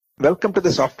Welcome to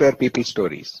the Software People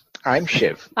Stories. I'm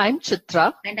Shiv. I'm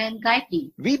Chitra. And I'm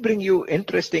Gayatri. We bring you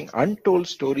interesting, untold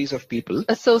stories of people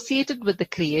Associated with the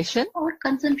creation or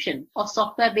consumption of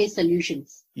software-based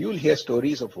solutions. You'll hear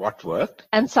stories of what worked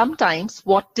and sometimes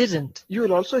what didn't. You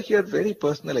will also hear very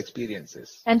personal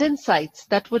experiences and insights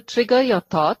that would trigger your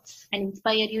thoughts and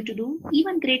inspire you to do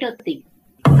even greater things.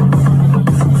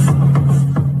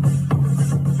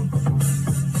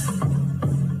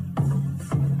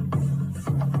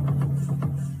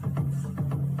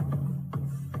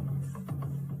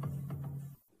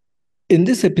 In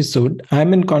this episode,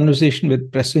 I'm in conversation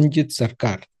with Prasenjit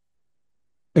Sarkar,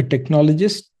 a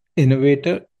technologist,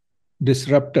 innovator,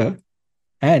 disruptor,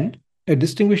 and a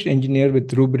distinguished engineer with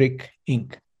Rubrik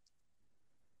Inc.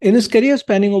 In his career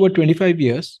spanning over 25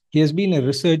 years, he has been a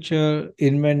researcher,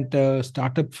 inventor,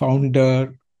 startup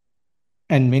founder,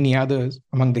 and many others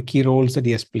among the key roles that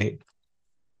he has played.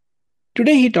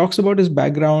 Today, he talks about his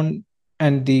background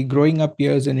and the growing up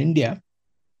years in India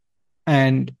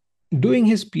and doing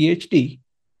his PhD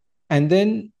and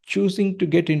then choosing to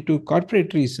get into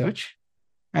corporate research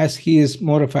as he is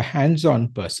more of a hands-on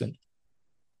person.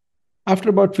 After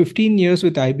about 15 years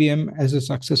with IBM as a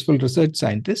successful research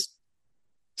scientist,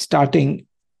 starting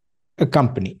a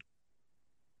company.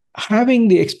 Having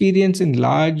the experience in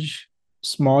large,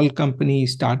 small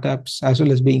companies, startups, as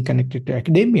well as being connected to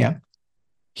academia,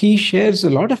 he shares a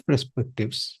lot of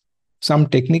perspectives. Some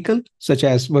technical, such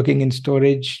as working in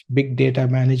storage, big data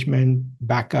management,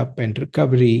 backup and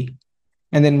recovery,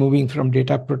 and then moving from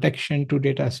data protection to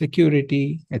data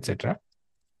security, etc.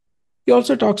 He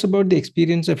also talks about the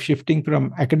experience of shifting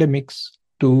from academics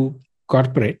to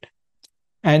corporate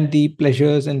and the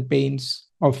pleasures and pains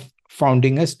of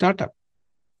founding a startup.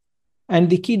 And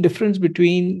the key difference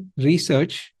between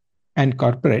research and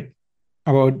corporate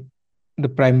about the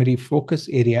primary focus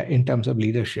area in terms of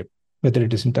leadership, whether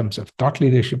it is in terms of thought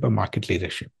leadership or market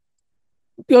leadership.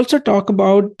 We also talk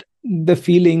about the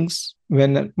feelings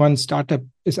when one startup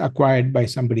is acquired by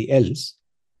somebody else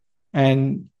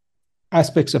and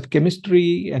aspects of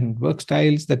chemistry and work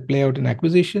styles that play out in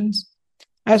acquisitions,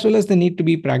 as well as the need to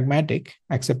be pragmatic,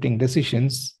 accepting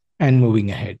decisions, and moving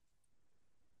ahead.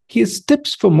 His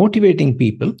tips for motivating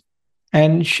people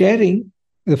and sharing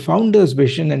the founder's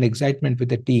vision and excitement with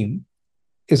the team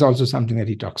is also something that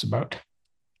he talks about.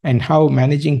 And how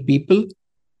managing people,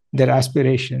 their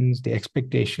aspirations, their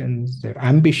expectations, their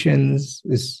ambitions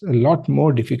is a lot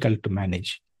more difficult to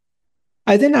manage.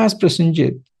 I then asked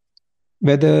Prasenjit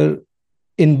whether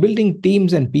in building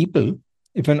teams and people,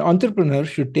 if an entrepreneur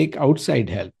should take outside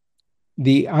help.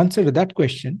 The answer to that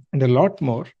question and a lot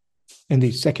more in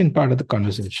the second part of the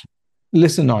conversation.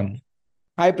 Listen on.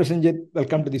 Hi, Prasenjit.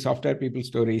 Welcome to the Software People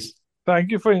Stories. Thank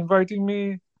you for inviting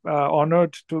me.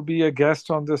 Honored to be a guest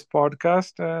on this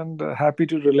podcast and happy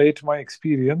to relate my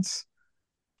experience.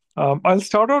 I'll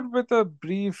start out with a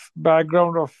brief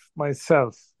background of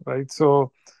myself, right?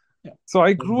 So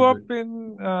I grew up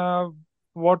in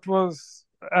what was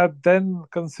then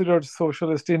considered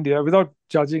socialist India, without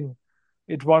judging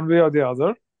it one way or the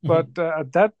other. But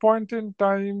at that point in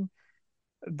time,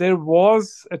 there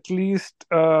was at least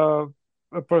a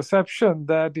perception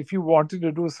that if you wanted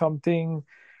to do something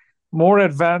more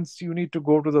advanced, you need to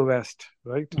go to the West,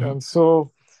 right? And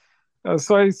so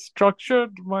I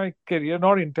structured my career,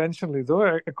 not intentionally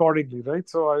though, accordingly, right?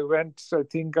 So I went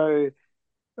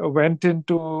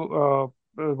into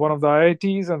one of the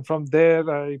IITs, and from there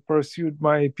I pursued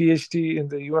my PhD in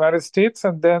the United States,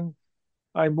 and then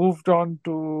I moved on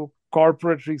to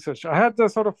corporate research. I had the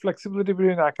sort of flexibility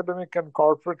between academic and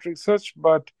corporate research,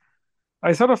 but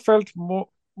I sort of felt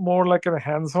more like a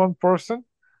hands-on person.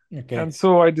 Okay. And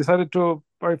so I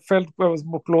felt I was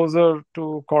more closer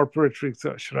to corporate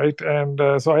research, right?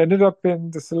 And so I ended up in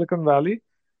the Silicon Valley.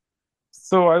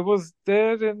 So I was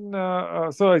there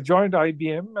so I joined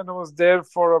IBM, and I was there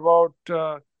for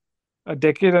about a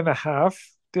decade and a half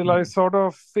till I sort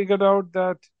of figured out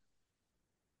that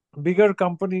bigger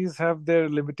companies have their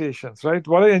limitations, right?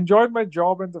 While I enjoyed my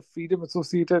job and the freedom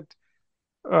associated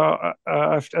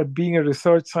at being a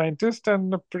research scientist,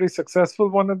 and a pretty successful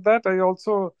one at that, I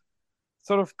also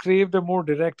sort of craved a more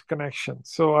direct connection.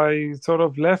 So I sort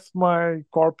of left my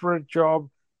corporate job,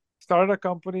 started a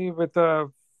company with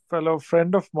a fellow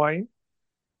friend of mine.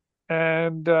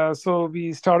 And so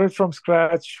we started from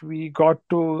scratch. We got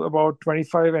to about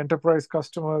 25 enterprise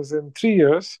customers in 3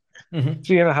 years,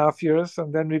 3.5 years.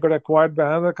 And then we got acquired by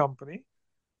another company.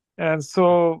 And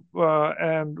so,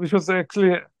 which was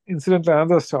actually incidentally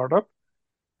another startup.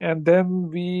 And then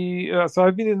so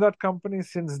I've been in that company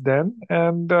since then.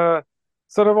 And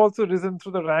sort of also risen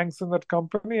through the ranks in that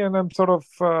company, and I'm sort of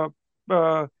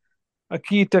a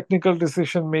key technical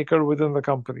decision maker within the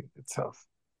company itself.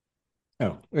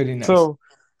 Oh, very nice. So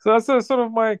that's a sort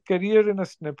of my career in a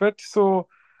snippet. So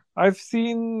I've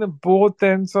seen both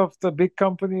ends of the big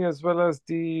company as well as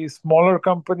the smaller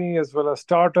company as well as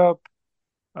startup.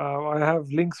 I have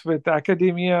links with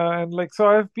academia and so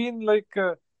I've been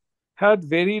had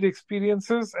varied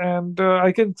experiences, and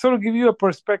I can sort of give you a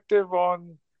perspective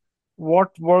on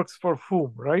what works for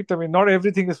whom, right? I mean, not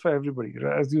everything is for everybody,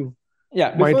 as you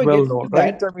Yeah, might before we well get know, into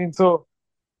right? that, I mean,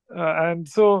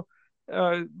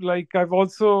 I've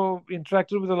also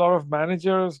interacted with a lot of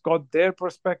managers, got their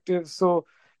perspectives. So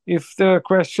if there are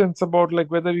questions about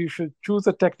whether you should choose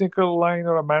a technical line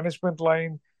or a management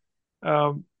line,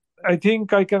 um, I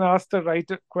think I can ask the right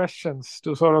questions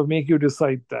to sort of make you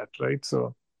decide that, right?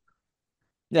 So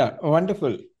yeah,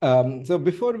 wonderful. So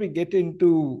before we get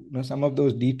into some of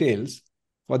those details,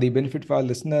 for the benefit of our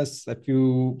listeners, if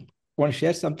you want to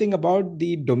share something about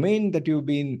the domain that you've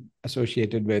been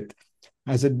associated with,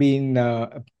 has it been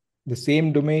the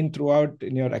same domain throughout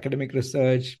in your academic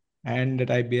research and at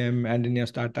IBM and in your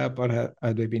startup, or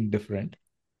have they been different?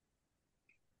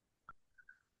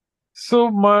 So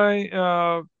my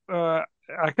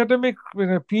academic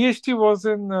PhD was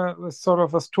in sort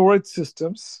of a storage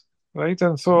systems, right?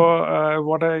 And so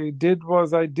what I did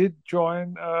was I did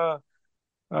join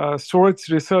a storage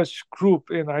research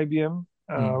group in IBM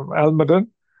Almaden,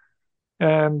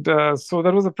 and so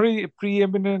that was a pretty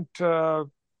preeminent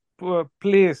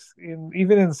place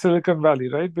even in Silicon Valley,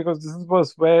 right? Because this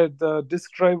was where the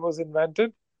disk drive was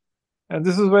invented. And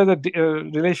this is where the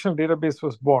relational database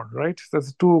was born, right?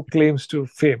 That's two claims to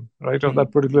fame, right, of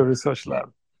that particular research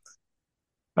lab.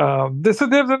 So there's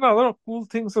another cool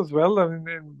things as well.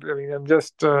 I'm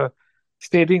just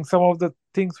stating some of the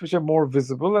things which are more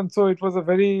visible, and so it was a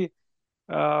very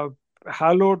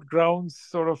hallowed grounds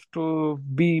sort of to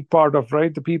be part of,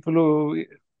 right? The people who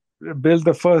built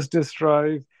the first disk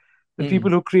drive, the people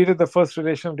who created the first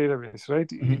relational database, right?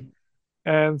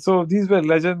 And so these were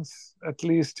legends, at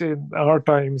least in our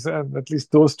times and at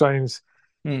least those times.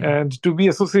 And to be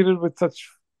associated with such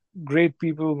great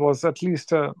people was at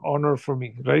least an honor for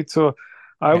me, right? So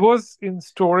I was in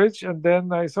storage, and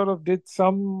then I sort of did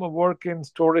some work in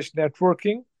storage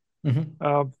networking,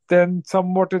 then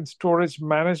somewhat in storage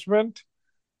management.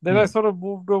 Then I sort of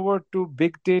moved over to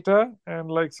big data,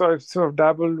 and so I've sort of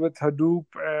dabbled with Hadoop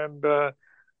and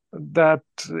that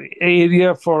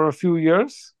area for a few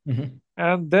years.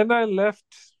 And then I left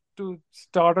to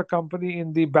start a company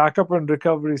in the backup and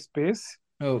recovery space.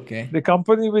 Okay. The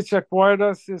company which acquired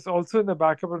us is also in the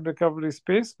backup and recovery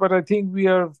space, but I think we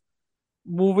are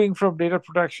moving from data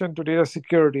protection to data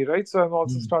security, right? So I'm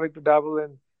also starting to dabble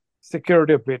in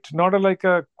security a bit, not like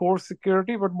a core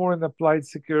security, but more in applied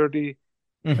security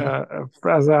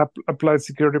as an applied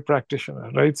security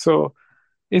practitioner, right? So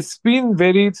it's been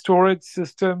varied: storage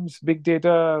systems, big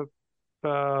data,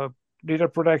 data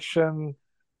protection,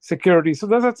 security. So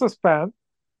that's a span.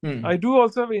 I do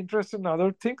also have interest in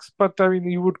other things, but I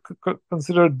mean, you would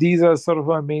consider these as sort of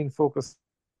my main focus.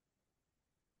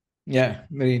 Yeah,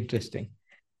 very interesting.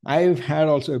 I've had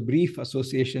also a brief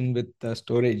association with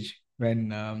storage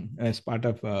when as part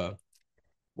of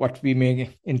what we may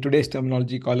in today's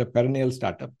terminology call a perennial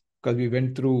startup, because we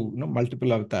went through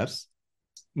multiple avatars,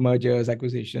 mergers,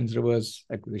 acquisitions, reverse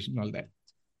acquisition, all that.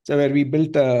 So where we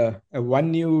built a one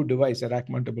new device, a rack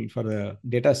mountable for a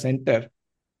data center.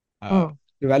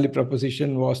 The value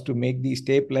proposition was to make these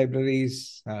tape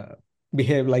libraries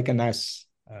behave like an NAS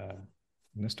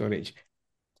storage.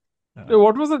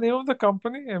 What was the name of the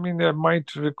company? I mean, I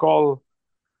might recall.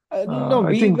 No,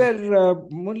 we were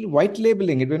only white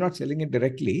labeling it. We're not selling it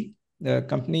directly. The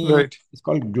company is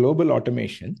called Global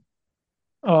Automation.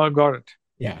 Got it.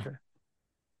 Yeah. Okay.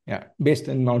 Yeah, based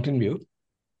in Mountain View.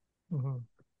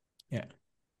 Yeah.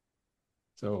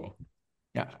 So,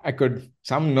 yeah,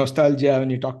 some nostalgia when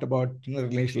you talked about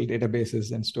relational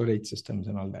databases and storage systems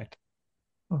and all that.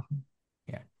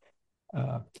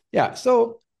 Yeah.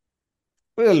 So,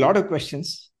 there are a lot of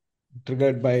questions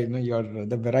triggered by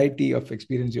the variety of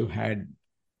experience you've had.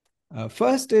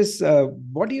 First is,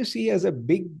 what do you see as a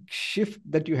big shift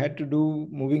that you had to do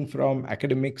moving from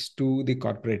academics to the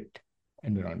corporate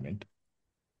environment?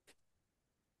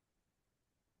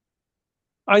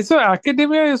 I say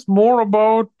academia is more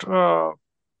about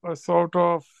a sort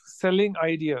of selling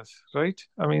ideas, right?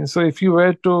 I mean, so if you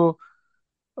were to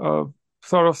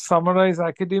sort of summarize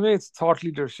academia, it's thought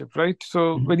leadership, right?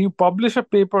 So when you publish a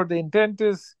paper, the intent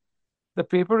is the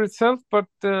paper itself, but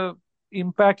the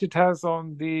impact it has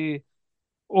on the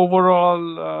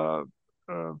overall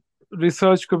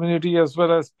research community as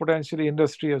well as potentially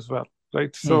industry as well,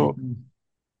 right? So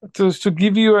to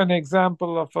give you an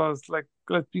example of us, like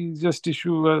let me just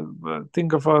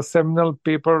think of a seminal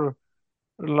paper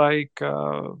like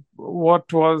what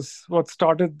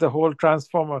started the whole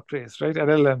transformer craze, right?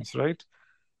 LLMs, right?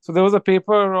 So there was a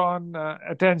paper on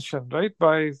attention, right,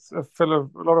 by a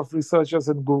lot of researchers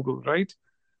in Google, right?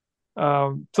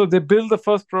 So they built the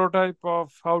first prototype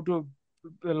of how to,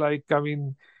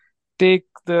 take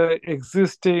the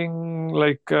existing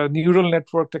neural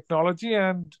network technology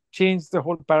and change the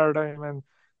whole paradigm and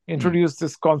Mm. introduce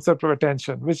this concept of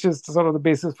attention, which is sort of the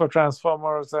basis for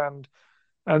transformers, and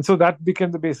so that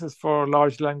became the basis for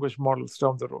large language models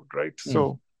down the road, right?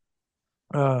 Mm.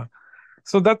 Uh,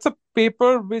 so that's a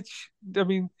paper which, I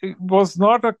mean, it was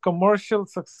not a commercial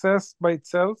success by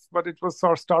itself, but it was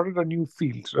sort of started a new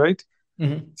field, right?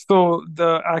 Mhm. So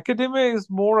the academia is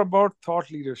more about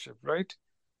thought leadership, right?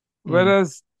 Mm.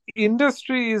 Whereas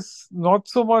industry is not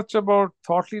so much about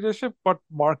thought leadership, but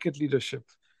market leadership,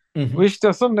 Mhm. which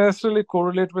doesn't necessarily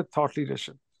correlate with thought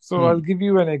leadership. So I'll Mm. give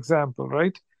you an example,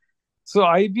 right? So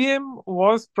IBM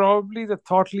was probably the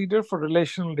thought leader for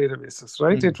relational databases,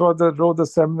 right? Mm. It was the wrote the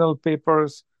seminal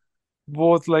papers,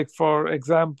 both like for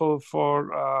example for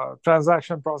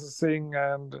transaction processing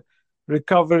and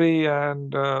recovery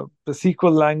and the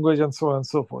SQL language and so on and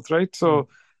so forth, right? Mm. So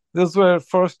those were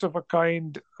first of a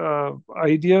kind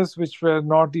ideas which were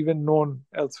not even known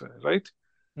elsewhere, right?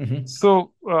 Mhm.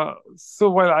 So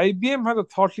while IBM had the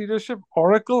thought leadership,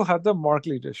 Oracle had the market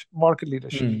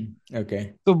leadership. Mm.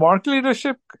 Okay. So market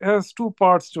leadership has two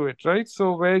parts to it, right?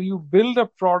 So where you build a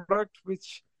product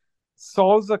which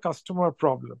solves a customer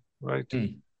problem, right?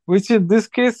 Mm. Which in this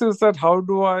case is that how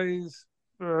do I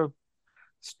uh,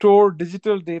 store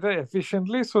digital data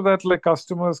efficiently so that like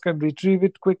customers can retrieve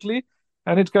it quickly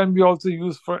and it can be also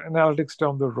used for analytics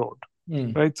down the road,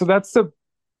 Mm. right? So that's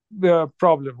the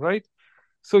problem, right?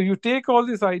 So you take all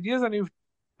these ideas and you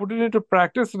put it into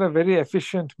practice in a very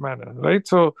efficient manner, right?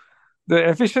 So the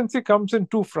efficiency comes in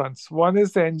two fronts. One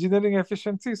is the engineering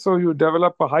efficiency. So you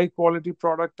develop a high quality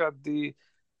product at the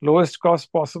lowest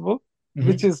cost possible,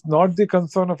 which Mhm. is not the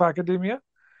concern of academia.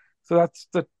 So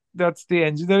that's the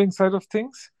engineering side of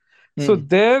things. So Mm.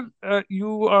 there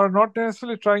you are not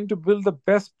necessarily trying to build the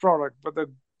best product, but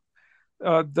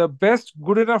the best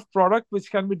good enough product which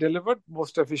can be delivered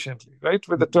most efficiently, right?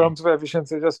 With the Okay. terms of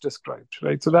efficiency just described,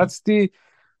 right? So that's the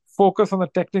focus on the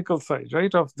technical side,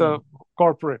 right, of the Mm.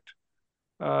 corporate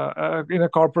in a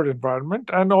corporate environment.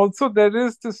 And also there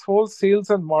is this whole sales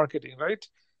and marketing, right?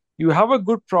 You have a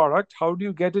good product. How do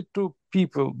you get it to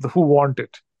people who want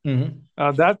it? Mhm.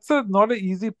 That's not an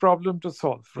easy problem to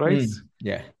solve, right? Mm.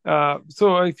 Yeah.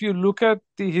 So if you look at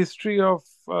the history of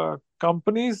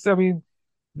companies, I mean,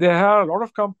 there are a lot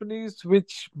of companies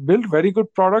which build very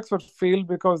good products but fail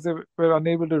because they were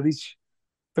unable to reach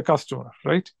the customer,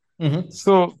 right? Mhm.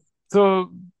 So,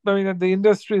 so I mean, the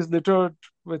industry is littered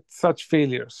with such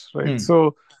failures, right?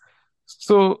 Mm.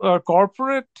 So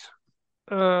corporate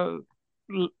uh,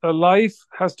 life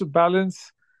has to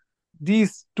balance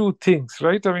these two things,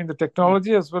 right? I mean, the Mm.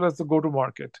 technology as well as the go to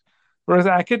market. Whereas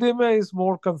academia is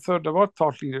more concerned about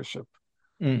thought leadership.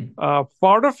 Mm.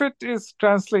 Part of it is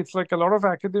translates, like a lot of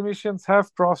academicians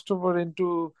have crossed over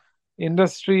into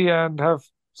industry and have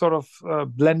sort of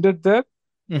blended there.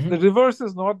 The Mhm. reverse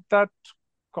is not that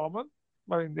common.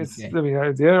 Okay. I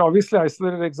mean, there are obviously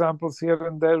isolated examples here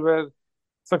and there where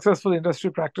successful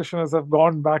industry practitioners have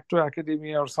gone back to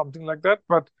academia or something like that.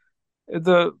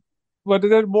 The but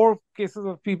there are more cases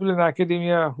of people in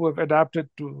academia who have adapted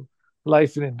to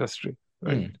life in industry,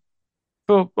 right? Mm.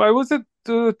 So I would say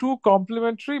the two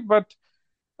complementary, but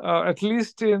at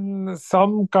least in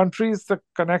some countries, the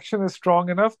connection is strong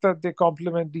enough that they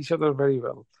complement each other very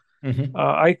well. Mhm.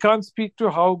 I can't speak to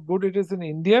how good it is in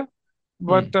India,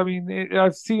 but Mm. I mean,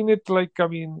 I've seen it like, I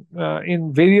mean,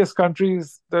 in various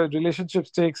countries, the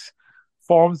relationships takes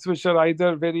forms which are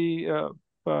either very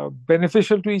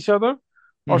beneficial to each other,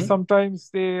 or Mhm. sometimes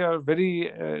they are very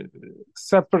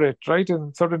separate, right?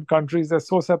 In certain countries, they're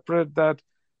so separate that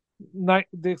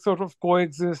they sort of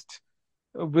coexist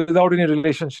without any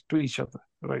relationship to each other,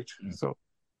 right? Mm.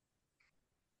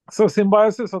 So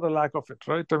symbiosis or the lack of it,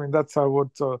 right? I mean, that's how I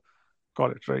would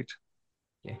call it, right?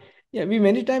 Yeah. Yeah. We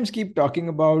many times keep talking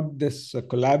about this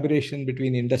collaboration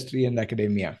between industry and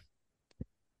academia.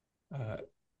 Uh,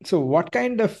 so, what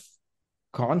kind of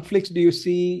conflicts do you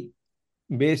see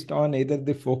based on either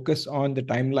the focus on the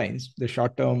timelines, the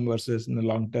short term versus the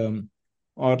long term,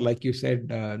 or like you said,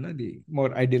 no, the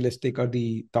more idealistic or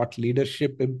the thought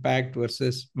leadership impact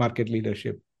versus market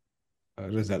leadership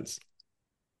results?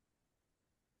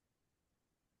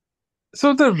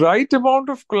 So the right amount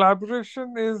of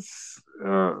collaboration is,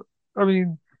 I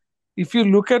mean, if you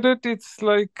look at it, it's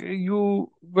like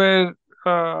you where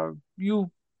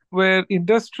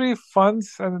industry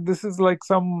funds, and this is like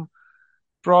some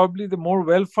probably the more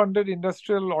well-funded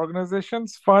industrial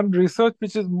organizations fund research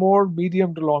which is more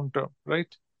medium to long term,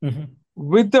 right? Mhm.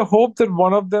 With the hope that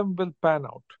one of them will pan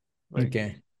out, right?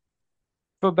 Okay.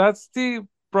 So that's the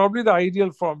probably the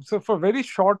ideal form. So for very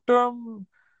short term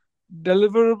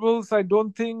deliverables, I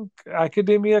don't think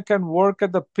academia can work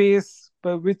at the pace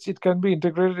by which it can be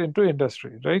integrated into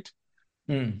industry, right?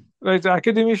 Mm. Right.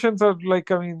 Academicians are like,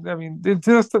 it's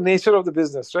just the nature of the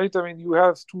business, right? I mean, you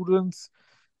have students,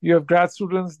 you have grad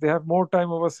students, they have more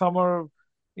time over summer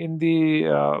in the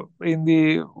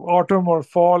autumn or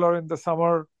fall, or in the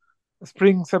summer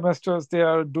spring semesters they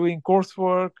are doing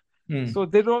coursework. So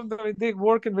Mm. they don't, they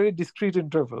work in very discrete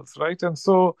intervals, right? And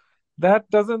so that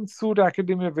doesn't suit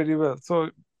academia very well. So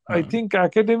I Uh, think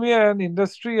academia and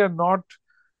industry are not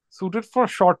suited for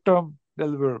short term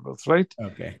deliverables, right?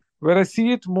 okay. Where I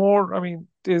see it more,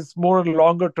 is more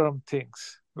longer term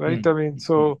things, right? Mm.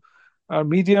 Mm.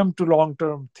 Medium to long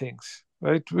term things,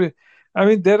 right?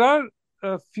 There are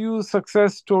a few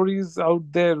success stories out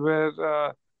there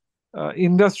where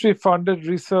industry funded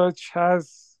research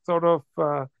has sort of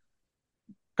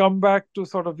come back to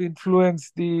sort of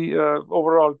influence the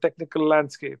overall technical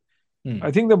landscape. I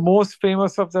Mm. think the most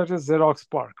famous of that is Xerox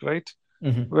PARC, right?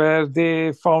 Mhm. Where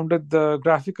they founded the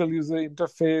graphical user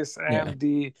interface Yeah. and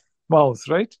the mouse,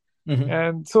 right? Mhm.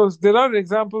 And so there are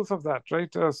examples of that,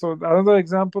 right? So another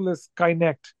example is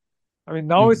Kinect.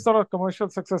 Now it's Mm. not a commercial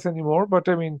success anymore, but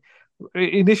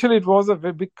initially it was a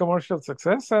very big commercial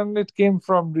success, and it came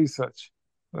from research,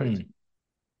 right? Mm.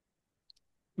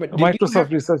 But did you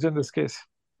Microsoft have? research in this case.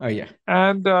 Oh yeah.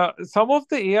 And some of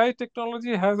the AI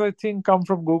technology has, I think, come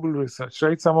from Google research,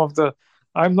 right?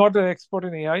 I'm not an expert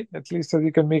in AI, at least as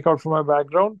you can make out from my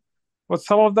background, but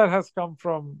some of that has come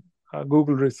from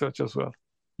Google research as well.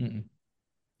 Mm.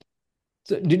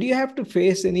 So, did you have to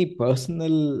face any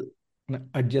personal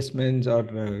adjustments, or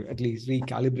at least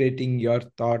recalibrating your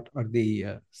thought or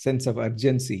the sense of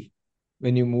urgency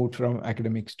when you moved from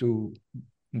academics to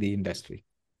the industry?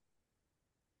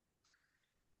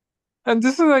 And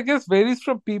this is, I guess, varies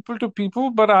from people to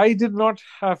people, but I did not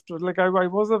have to. Like, I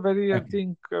was a very, I Okay.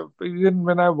 think, even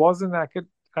when I was in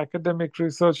academic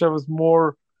research, I was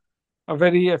more a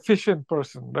very efficient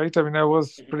person, right? I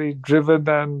was pretty driven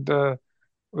and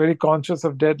very conscious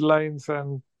of deadlines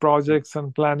and projects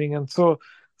and planning, and so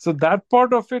that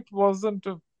part of it wasn't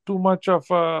too much of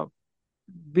a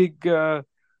big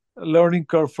learning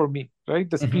curve for me, right?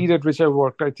 The speed Mhm. at which I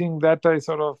worked, I think that I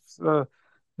sort of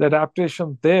the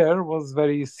adaptation there was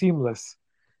very seamless.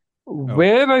 Oh.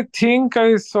 Where I think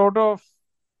I sort of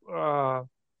uh,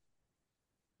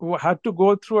 had to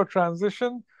go through a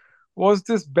transition was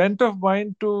this bent of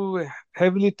mind to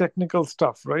heavily technical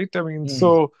stuff, right?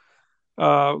 Mm.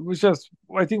 Which is,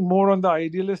 I think, more on the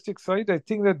idealistic side. I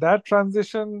think that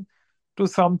transition to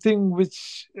something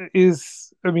which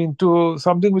is, to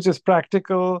something which is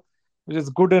practical, which is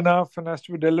good enough and has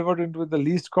to be delivered into with the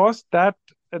least cost, that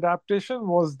adaptation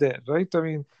was there, right?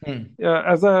 Mm.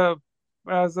 As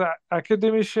a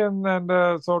academician and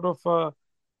a sort of a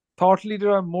thought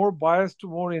leader, I'm more biased to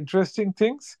more interesting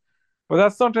things, but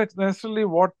that's not necessarily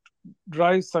what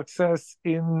drives success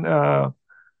in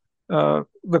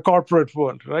the corporate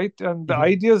world, right? And the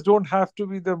Mhm. ideas don't have to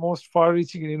be the most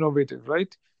far-reaching and innovative,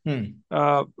 right? Mm.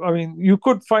 You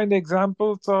could find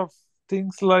examples of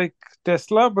things like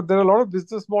Tesla, but there are a lot of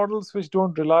business models which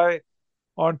don't rely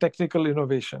on technical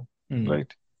innovation, Mm.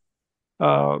 right?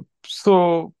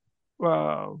 So,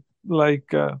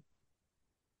 like,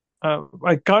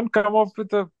 I can't come up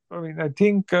with I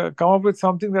think come up with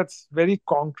something that's very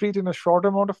concrete in a short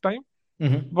amount of time.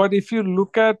 Mhm. But if you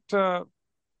look at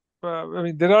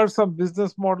there are some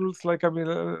business models like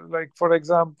for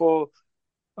example,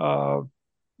 uh,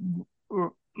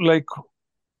 like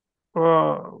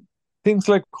uh, things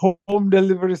like home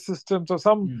delivery systems or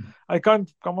some. Mm. I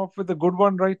can't come up with a good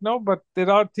one right now, but there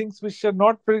are things which are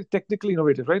not very technically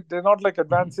innovative, right? They're not like Mhm.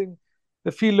 advancing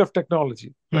the field of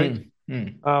technology, right? Mm.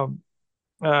 Mm.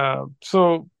 Um,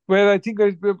 so where I think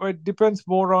it depends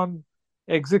more on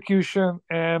execution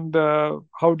and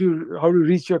how to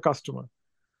reach your customer.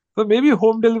 So maybe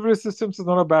home delivery systems is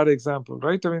not a bad example,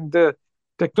 right? The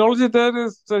technology there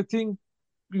is, I think,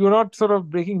 you're not sort of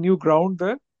breaking new ground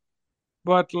there,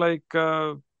 but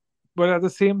but at the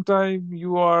same time,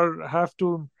 you are have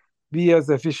to be as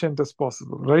efficient as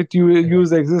possible, right? You use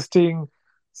Correct. existing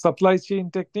supply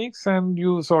chain techniques and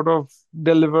you sort of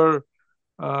deliver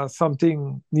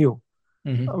something new.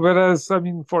 Mhm. Whereas,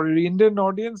 for the Indian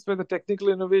audience, where the technical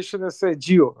innovation is, say,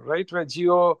 Geo, right? Where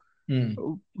Geo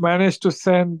managed to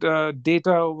send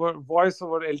data over voice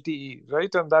over LTE,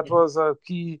 right? And that was a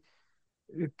key,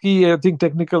 I think,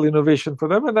 technical innovation for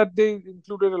them, and that they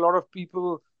included a lot of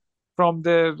people from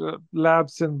their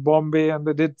labs in Bombay, and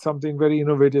they did something very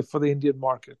innovative for the Indian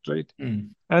market, right?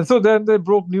 And so then they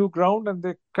broke new ground and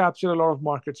they captured a lot of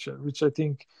market share, which I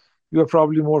think you are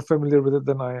probably more familiar with it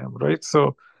than I am, right?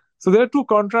 So there are two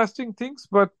contrasting things,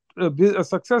 but a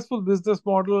successful business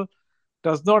model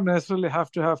does not necessarily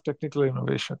have to have technical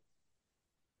innovation.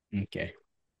 Okay.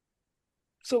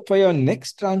 So for your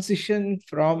next transition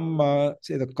from,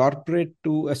 say, the corporate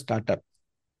to a startup,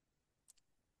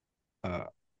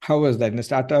 how was that? In a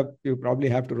startup, you probably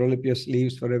have to roll up your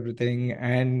sleeves for everything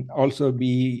and also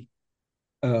be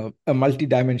a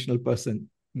multidimensional person,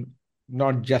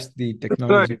 not just the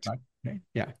technology Right. part. Right?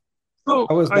 Yeah. So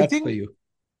How was I that for think you?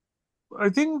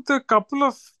 the couple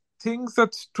of things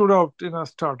that stood out in a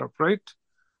startup, right?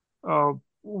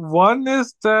 One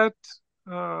is that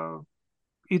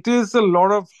it is a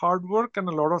lot of hard work and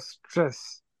a lot of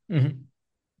stress.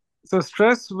 So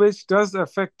stress which does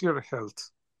affect your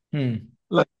health.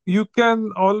 Like you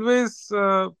can always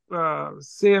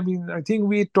say, I mean, I think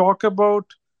we talk about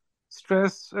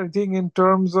stress, I think, in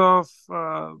terms of,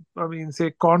 I mean,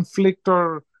 say conflict,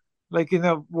 or like in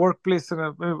a workplace, in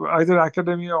either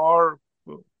academia or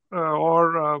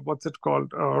what's it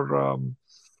called, or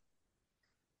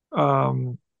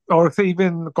say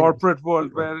even the corporate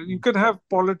world, where you can have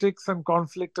politics and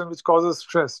conflict and which causes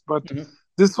stress, but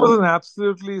this was an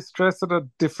absolutely stress at a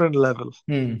different level.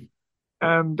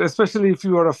 And especially if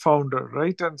you are a founder,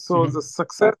 right? And so the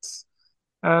success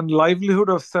and livelihood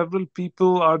of several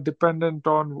people are dependent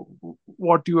on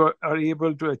what you are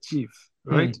able to achieve,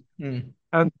 right?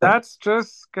 And that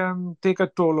stress can take a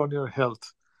toll on your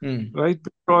health, right?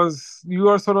 Because you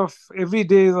are sort of, every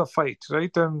day is a fight,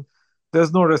 right? And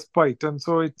there's no respite. And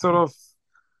so it sort of,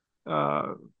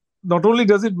 not only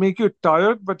does it make you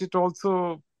tired, but it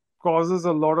also causes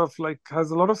a lot of, like,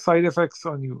 has a lot of side effects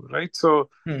on you, right? So,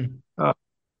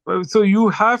 so you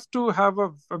have to have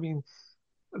I mean,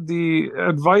 the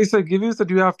advice I give you is that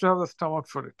you have to have the stomach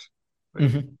for it,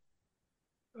 right?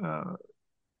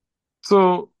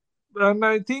 So, and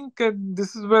I think, and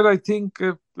this is where I think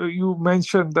you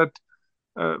mentioned that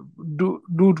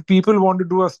do people want to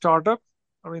do a startup?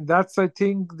 I mean, that's, I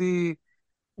think, the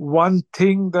one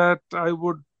thing that I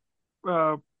would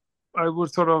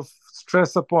sort of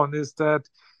stress upon is that,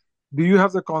 do you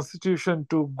have the constitution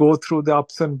to go through the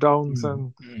ups and downs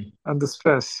and the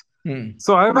stress?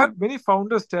 So I've had many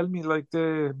founders tell me, like,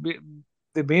 they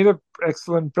made an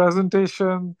excellent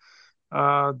presentation, they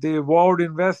wowed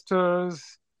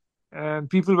investors, and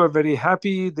people were very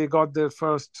happy. They got their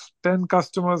first 10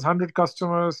 customers, 100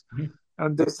 customers,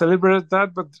 and they celebrated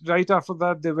that. But right after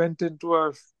that, they went into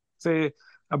a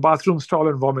bathroom stall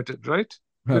and vomited, right?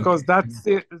 Because that's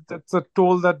a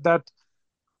toll that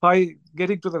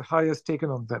getting to that high has taken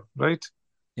on them, right?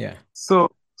 Yeah. So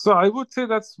I would say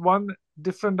that's one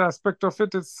different aspect of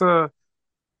it. It's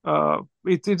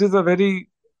it is a very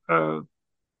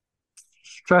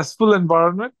stressful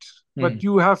environment, but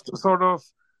you have to sort of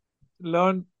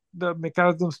learn the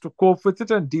mechanisms to cope with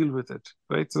it and deal with it,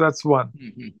 right? So that's one.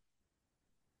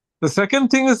 The second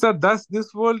thing is that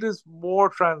this world is more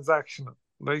transactional,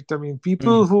 right? I mean,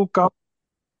 people who come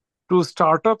to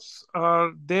startups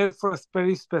are there for a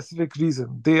very specific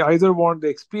reason. They either want the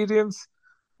experience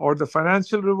or the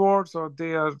financial rewards, or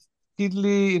they are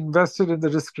keenly invested in the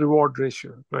risk reward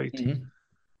ratio, right?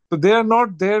 So they are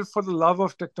not there for the love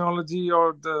of technology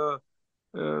or the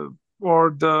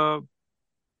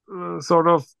sort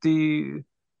of the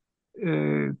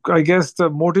I guess the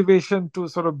motivation to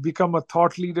sort of become a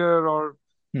thought leader or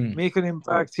make an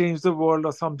impact, change the world,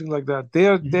 or something like that. They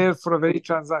are there for a very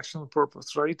transactional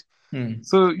purpose, right?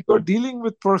 So you're dealing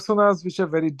with personas which are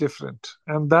very different,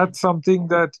 and that's something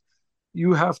that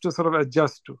you have to sort of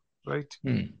adjust to, right?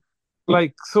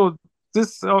 Like, so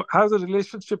this has a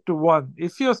relationship to one.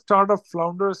 If your startup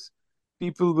flounders,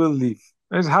 people will leave.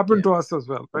 It happened to us as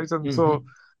well, right?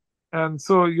 And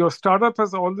so your startup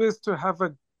has always to have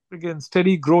again,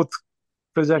 steady growth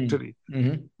trajectory,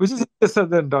 which is easier said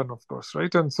than done, of course,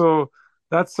 right? And so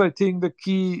that's, I think, the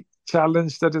key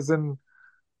challenge that is in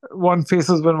one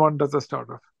faces when one does a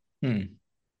startup.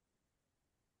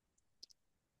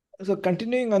 So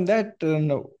continuing on that,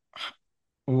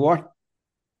 what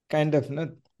kind of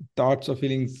thoughts or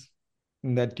feelings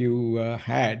that you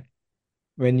had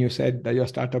when you said that your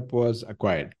startup was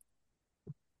acquired?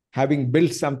 Having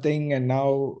built something and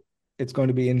now it's going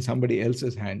to be in somebody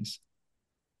else's hands.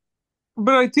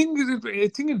 But I think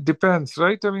it depends,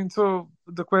 right? I mean, so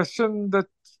the question that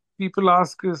people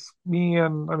ask is me,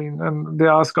 and they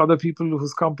ask other people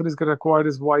whose companies get acquired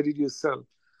is why did you sell?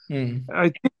 Mm. I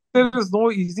think there is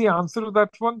no easy answer to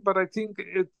that one, but I think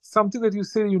it's something that you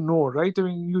say right? I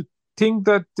mean, you think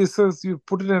that you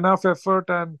put in enough effort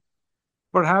and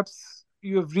perhaps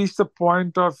you have reached the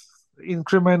point of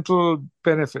incremental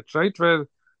benefit, right? Where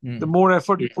the Mm. more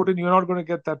effort you put in, you're not going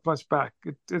to get that much back.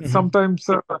 It's Mhm. sometimes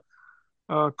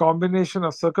a combination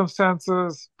of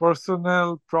circumstances, personnel,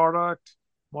 product,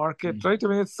 market, Mm. right? I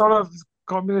mean, it's sort of a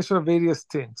combination of various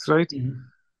things, right? Mhm.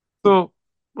 So,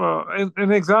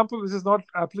 an example which is not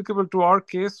applicable to our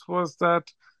case was that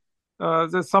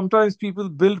sometimes people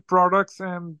build products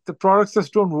and the products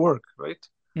just don't work, right?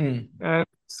 Mm. And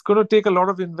it's going to take a lot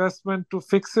of investment to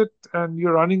fix it, and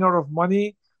you're running out of money.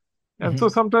 And so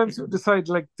Mhm. sometimes you decide,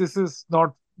 like, this is not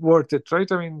worth it,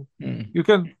 right? I mean, Mm. you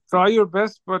can try your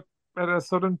best, but at a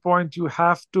certain point, you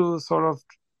have to sort of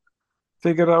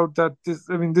figure out that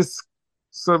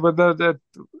so whether that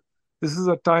this is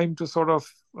a time to sort of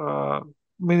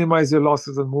minimize your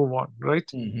losses and move on, right?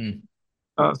 Mhm.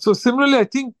 So similarly, I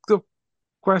think the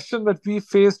question that we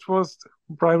faced was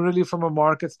primarily from a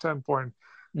market standpoint.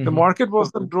 The Mhm. market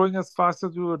wasn't growing as fast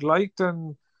as we would like,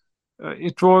 and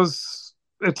it was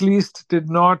at least did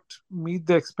not meet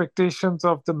the expectations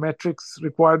of the metrics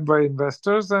required by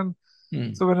investors. And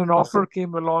Mm. so when an offer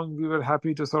came along, we were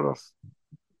happy to sort of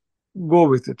go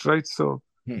with it, right?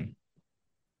 Mm.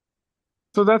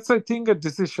 So that's, I think, a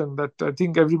decision that I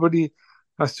think everybody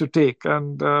has to take.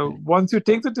 And once you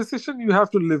take the decision, you have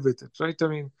to live with it, right? I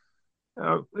mean,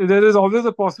 there is always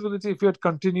a possibility if you had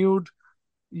continued,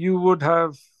 you would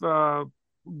have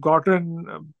gotten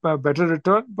a better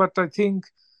return. But I think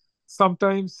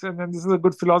sometimes, and then this is a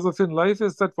good philosophy in life,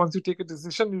 is that once you take a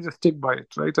decision, you just stick by it,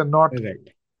 right? And not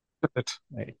Right. it.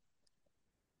 Right.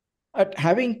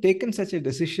 Having taken such a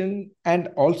decision and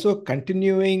also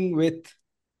continuing with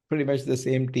pretty much the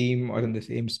same team or in the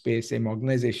same space, same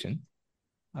organization,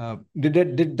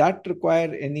 did that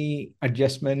require any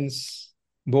adjustments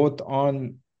both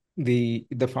on the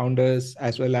founders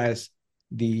as well as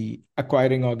the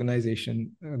acquiring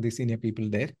organization, the senior people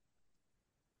there?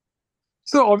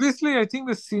 So obviously, I think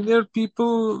the senior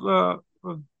people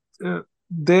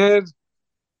there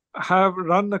have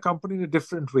run the company in a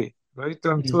different way, right?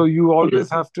 And so Mm. you always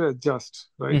have to adjust,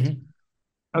 right? Mhm.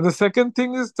 And the second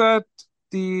thing is that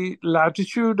the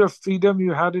latitude of freedom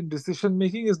you had in decision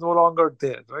making is no longer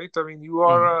there, right? I mean, you Mm.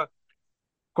 are a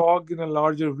cog in a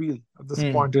larger wheel at this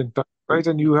Mm. point in time, right?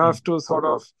 And you Mm. have to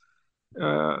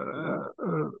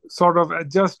sort of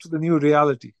adjust to the new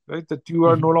reality, right? That you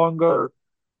are no Mhm. longer.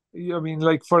 I mean,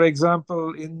 like, for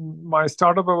example, in my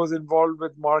startup, I was involved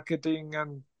with marketing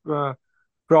and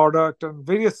product and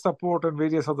various support and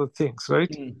various other things,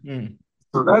 right? Mm. Mm.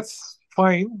 So that's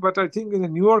fine. But I think in a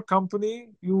newer company,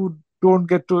 you don't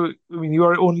get to, I mean, you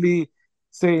are only,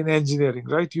 say, in engineering,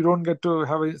 right? You don't get to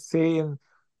have a say in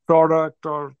product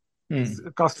or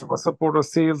Mm. customer support or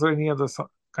sales or any other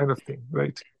kind of thing,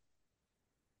 right?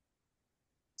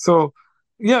 So,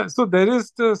 yeah, so there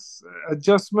is this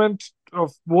adjustment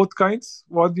of both kinds.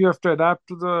 One, you have to adapt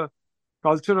to the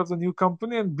culture of the new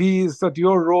company, and B is that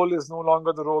your role is no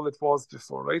longer the role it was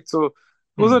before, right? So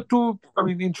those are Mm. two, I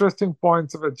mean, interesting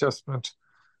points of adjustment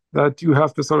that you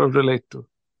have to sort of relate to.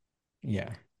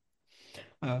 Yeah.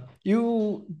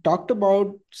 You talked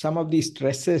about some of the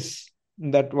stresses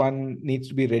that one needs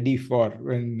to be ready for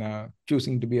when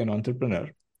choosing to be an entrepreneur.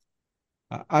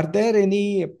 Are there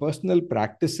any personal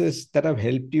practices that have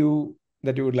helped you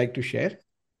that you would like to share?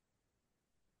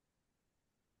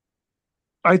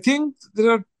 I think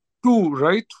there are two,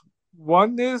 right?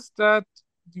 One is that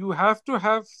you have to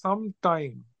have some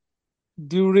time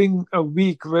during a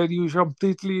week where you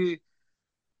completely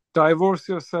divorce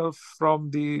yourself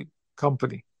from the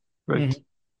company, right? Mm.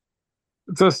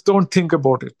 Just don't think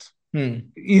about it. Mm.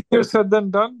 Easier said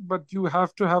than done, but you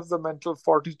have to have the mental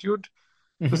fortitude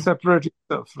to Mhm. separate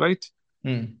yourself, right?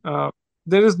 Mm. Uh,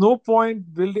 there is no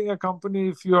point building a company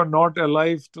if you are not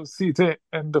alive to see the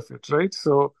end of it, right?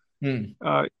 So Mm.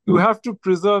 you have to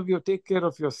take care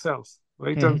of yourself,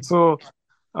 right? And Mhm.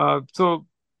 so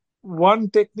one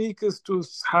technique is to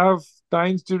have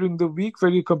times during the week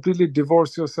where you completely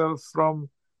divorce yourself from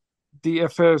the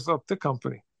affairs of the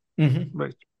company, Mhm.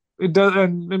 right? It does,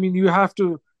 and I mean, you have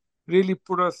to really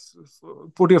put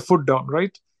your foot down,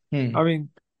 right? I Mm. mean,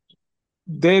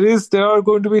 there are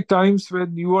going to be times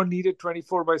when you are needed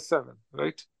 24/7,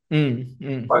 right? Mm.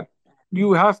 Mm. But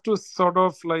you have to sort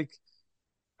of like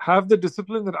have the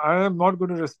discipline that I am not going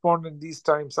to respond in these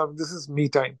times. I mean, this is me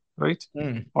time, right?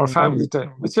 Mm. Or Mm. family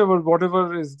time,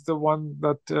 whatever is the one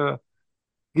that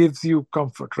gives you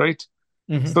comfort, right?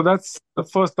 So that's the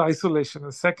first isolation.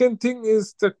 The second thing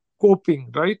is the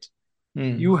coping, right?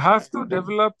 You have to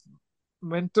develop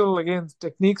mental, again,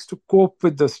 techniques to cope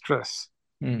with the stress.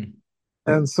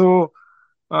 And so,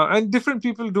 and different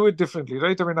people do it differently,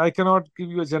 right? I mean, I cannot give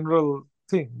you a general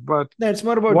thing, but That's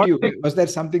more about you. Was there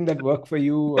something that worked for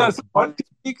you? Yes, one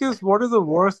technique is what is the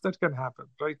worst that can happen,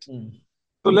 right?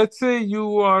 So let's say uh,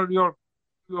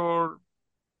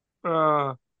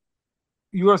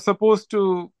 you are supposed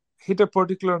to hit a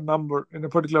particular number in a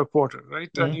particular quarter, right?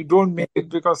 And you don't make it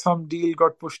because some deal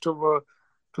got pushed over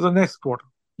to the next quarter.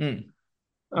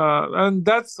 And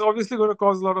that's obviously going to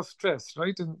cause a lot of stress,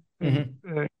 right? In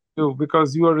you,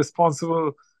 because you are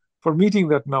responsible for meeting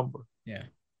that number. Yeah.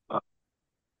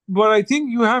 But I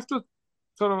think you have to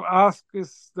sort of ask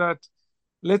is that,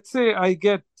 let's say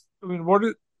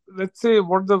let's say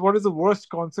what is the worst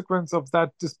consequence of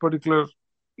this particular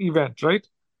event, right?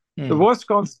 The worst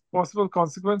possible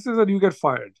consequence is that you get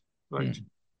fired, right?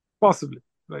 Possibly,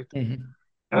 right?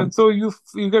 And so you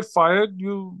get fired,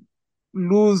 you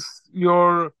lose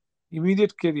your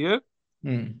immediate career,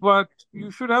 but you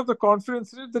should have the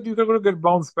confidence in it that you're going to get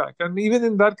bounced back. And even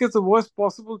in that case, the worst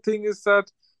possible thing is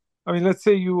that, I mean, let's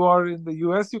say you are in the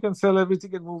US, you can sell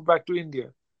everything and move back to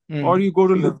India. Or you go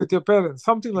to live with your parents,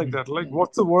 something like that. Like,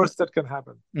 what's the worst that can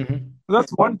happen? So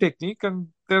that's one technique. And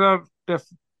there are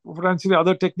potentially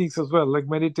other techniques as well, like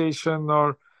meditation,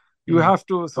 or you have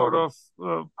to sort of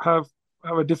have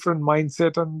a different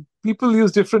mindset. And people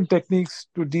use different techniques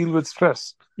to deal with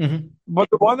stress. But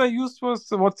the one I used was,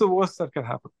 what's the worst that can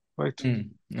happen, right?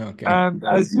 Okay. And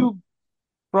as you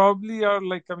probably are,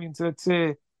 like, I mean, let's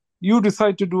say you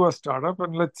decide to do a startup,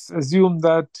 and let's assume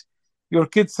that your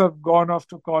kids have gone off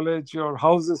to college, your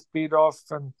house is paid off,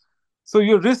 and so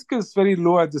your risk is very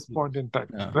low at this point in time,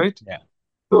 right? Yeah.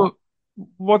 So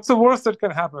what's the worst that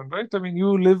can happen, right? I mean,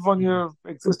 you live on your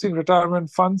existing retirement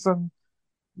funds and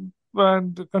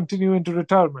continue into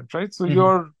retirement, right? So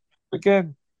you're,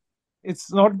 again,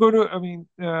 it's not going to, I mean,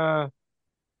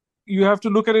 you have to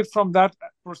look at it from that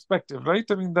perspective, right?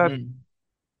 I mean, that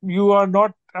you are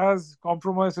not as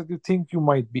compromised as you think you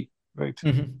might be, right?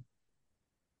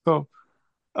 So,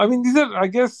 I mean, these are, I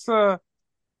guess,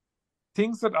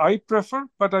 things that I prefer,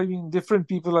 but I mean, different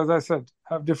people, as I said,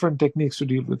 have different techniques to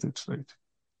deal with it, right?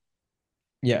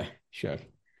 Yeah, sure.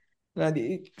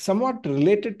 Somewhat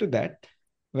related to that,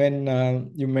 when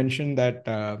you mentioned that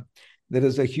there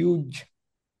is a huge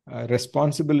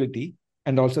responsibility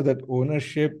and also that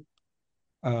ownership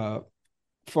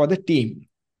for the team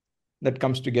that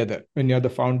comes together when you're the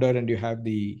founder and you have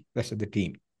the rest of the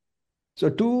team. So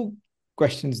two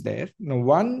questions there.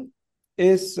 One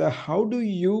is how do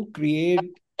you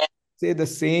create, say, the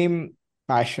same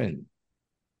passion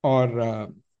or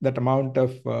that amount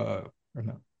of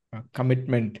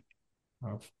commitment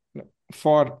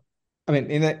for, I mean,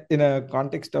 in a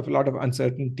context of a lot of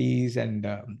uncertainties and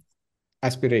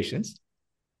aspirations.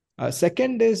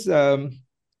 Second is the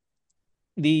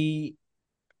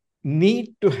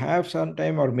need to have some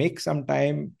time or make some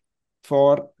time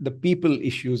for the people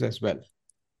issues as well.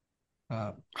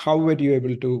 How were you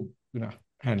able to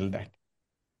handle that?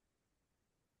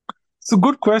 So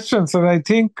good questions. And I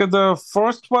think the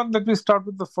first one, let me start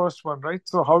with the first one, right?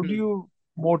 So how do you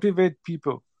motivate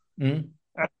people? And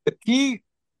the key,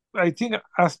 I think,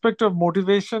 aspect of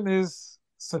motivation is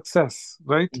success,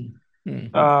 right?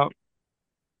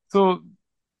 So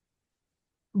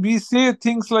we say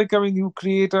things like, I mean, you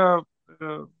create a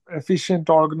efficient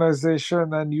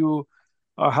organization and you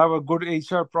have a good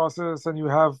HR process and you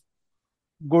have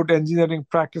good engineering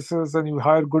practices and you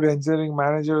hire good engineering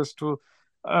managers to,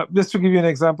 just to give you an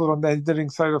example on the engineering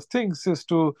side of things, is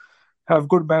to have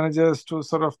good managers to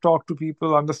sort of talk to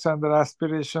people, understand their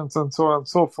aspirations and so on and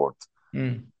so forth.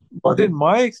 But in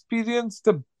my experience,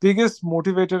 the biggest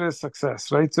motivator is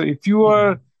success, right? So if you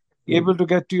are able to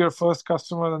get to your first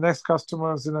customer, the next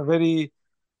customers in a very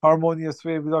harmonious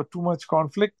way without too much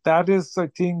conflict, that is, I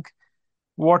think,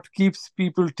 what keeps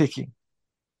people ticking,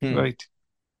 right?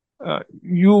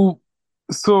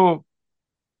 So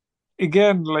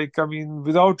again, like, I mean,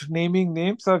 without naming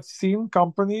names, I've seen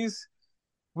companies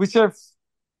which have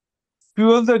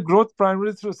fueled their growth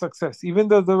primarily through success, even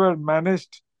though they were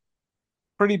managed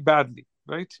pretty badly,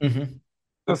 right?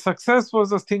 The success was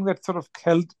the thing that sort of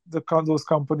held those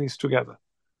companies together.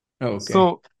 Okay.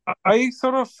 So I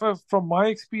sort of, from my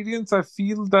experience, I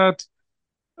feel that,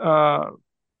 I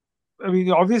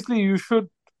mean, obviously you should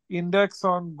index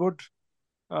on good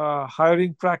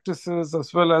hiring practices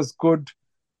as well as good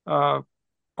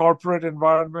corporate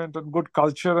environment and good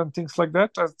culture and things like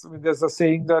that. I mean, there's a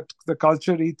saying that the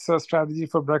culture eats a strategy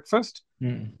for breakfast.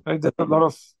 Right? There's a lot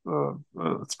of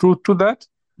truth to that.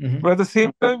 But at the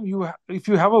same time, if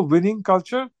you have a winning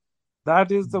culture,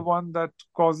 that is the one that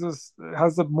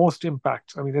has the most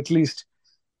impact. I mean, at least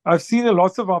I've seen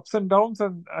lots of ups and downs,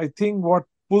 and I think what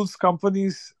pulls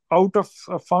companies out of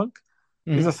a funk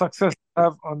is a success they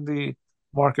have on the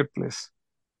marketplace.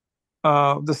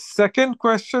 The second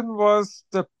question was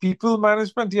the people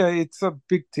management. Yeah, it's a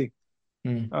big thing.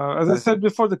 As I said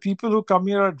before, the people who come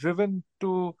here are driven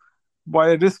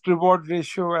by a risk-reward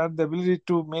ratio and the ability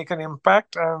to make an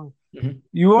impact, and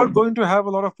you are going to have a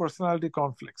lot of personality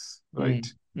conflicts, right?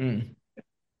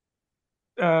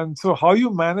 And so how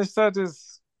you manage that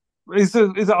is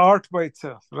an art by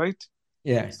itself, right?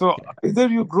 Yeah. So either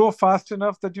you grow fast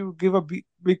enough that you give a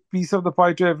big piece of the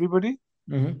pie to everybody,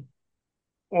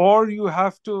 or you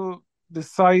have to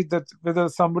decide that whether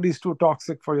somebody is too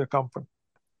toxic for your company.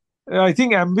 I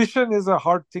think ambition is a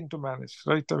hard thing to manage,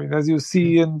 right? I mean, as you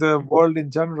see in the world in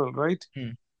general, right?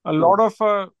 A lot of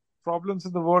problems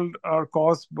in the world are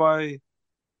caused by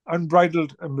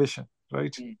unbridled ambition,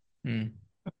 right? I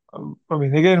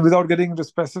mean, again, without getting into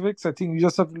specifics, I think you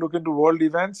just have to look into world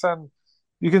events, and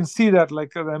you can see that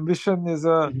like ambition is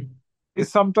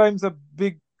sometimes a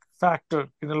big factor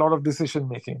in a lot of decision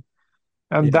making.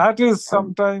 And that is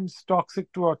sometimes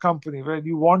toxic to a company, where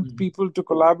you want people to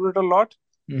collaborate a lot,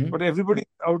 but everybody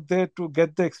out there to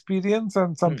get the experience,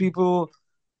 and some people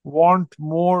want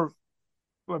more,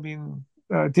 I mean,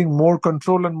 I think more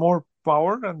control and more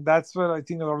power, and that's where I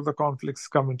think a lot of the conflicts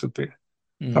come into the picture.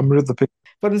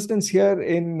 For instance, here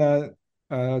in the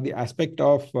aspect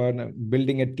of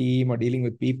building a team or dealing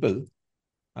with people,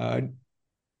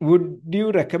 would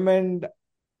you recommend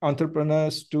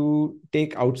entrepreneurs to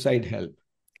take outside help?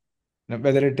 Now,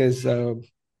 whether it is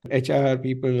HR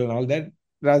people and all that,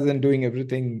 rather than doing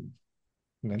everything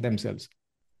themselves.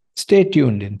 Stay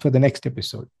tuned in for the next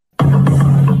episode.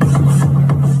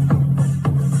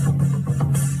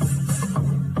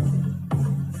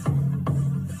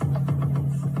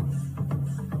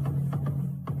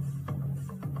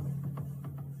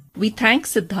 We thank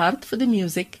Siddharth for the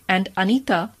music and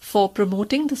Anita for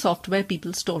promoting the Software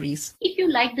People Stories. If you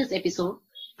like this episode,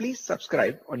 please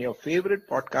subscribe on your favorite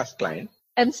podcast client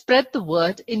and spread the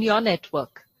word in your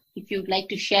network. If you'd like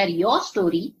to share your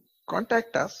story,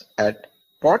 contact us at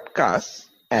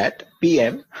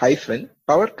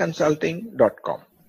podcasts@pm-powerconsulting.com.